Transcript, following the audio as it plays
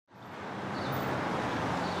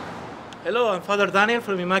Hello, I'm Father Daniel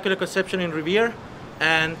from Immaculate Conception in Revere,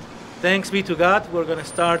 and thanks be to God, we're going to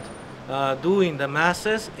start doing the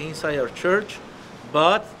masses inside our church.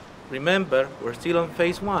 But remember, we're still on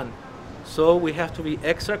phase 1, so we have to be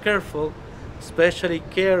extra careful, especially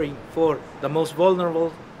caring for the most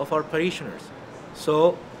vulnerable of our parishioners.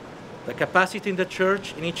 So the capacity in the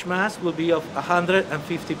church in each mass will be of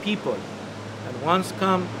 150 people. And once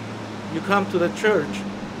you come to the church,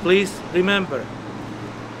 please remember,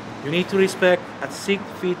 you need to respect a 6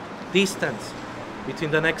 feet distance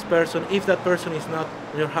between the next person if that person is not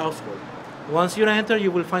in your household. Once you enter,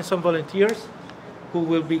 you will find some volunteers who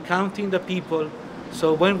will be counting the people.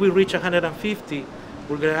 So when we reach 150,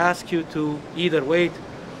 we're going to ask you to either wait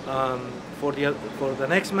for the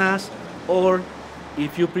next Mass, or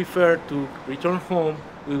if you prefer to return home,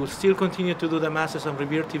 we will still continue to do the Masses on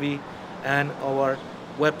Revere TV and our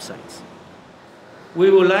websites. We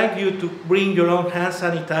would like you to bring your own hand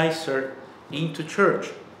sanitizer into church.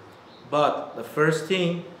 But the first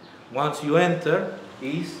thing, once you enter,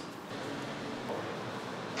 is...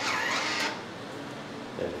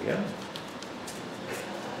 There we go.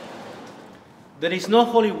 There is no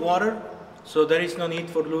holy water, so there is no need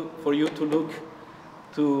for you to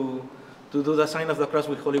do the sign of the cross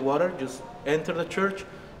with holy water. Just enter the church.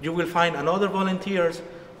 You will find another volunteers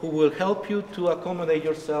who will help you to accommodate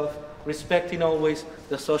yourself, respecting always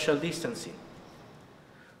the social distancing.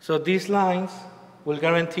 So these lines will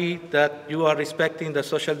guarantee that you are respecting the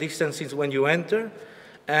social distancing when you enter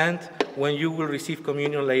and when you will receive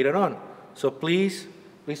communion later on. So please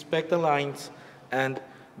respect the lines and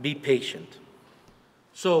be patient.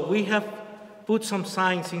 So we have put some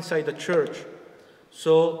signs inside the church.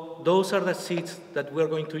 So those are the seats that we're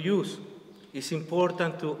going to use. It's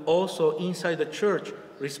important to also inside the church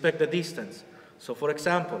respect the distance. So for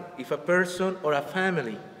example, if a person or a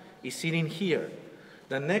family is sitting here,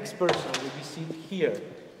 the next person will be sitting here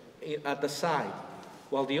at the side,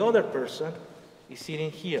 while the other person is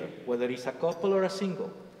sitting here, whether it's a couple or a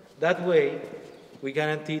single. That way, we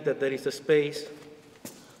guarantee that there is a space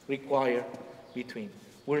required between.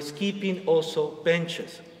 We're skipping also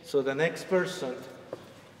benches, so the next person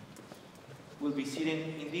will be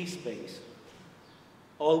sitting in this space.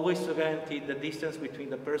 Always to guarantee the distance between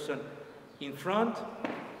the person in front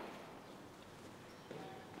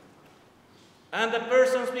and the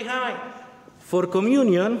persons behind. For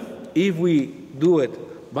communion, if we do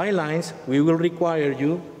it by lines, we will require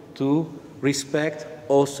you to respect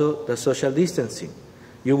also the social distancing.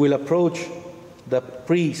 You will approach the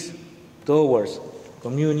priest towards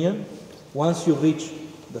communion. Once you reach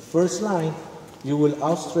the first line, you will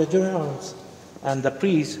outstretch your arms and the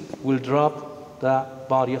priest will drop the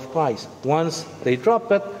body of Christ. Once they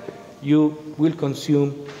drop it, you will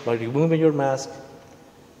consume, by removing your mask,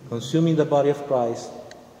 consuming the body of Christ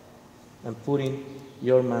and putting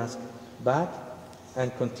your mask back,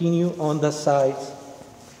 and continue on the sides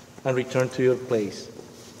and return to your place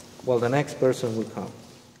while the next person will come.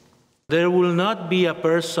 There will not be a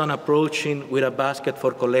person approaching with a basket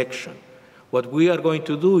for collection. What we are going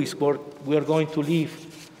to do is we are going to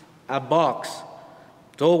leave a box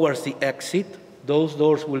towards the exit. Those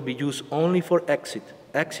doors will be used only for exit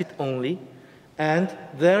only, and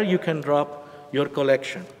there you can drop your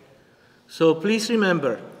collection. So please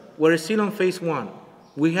remember, we're still on phase 1.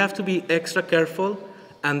 We have to be extra careful,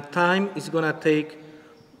 and time is going to take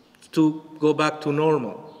to go back to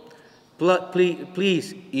normal.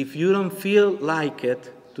 Please, if you don't feel like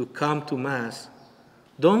it to come to Mass,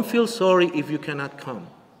 don't feel sorry if you cannot come.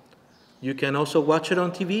 You can also watch it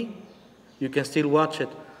on TV. You can still watch it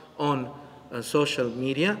on social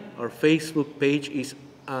media. Our Facebook page is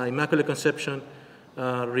Immaculate Conception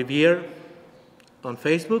Revere on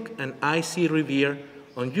Facebook and IC Revere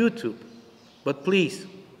on YouTube. But please,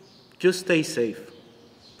 just stay safe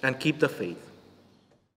and keep the faith.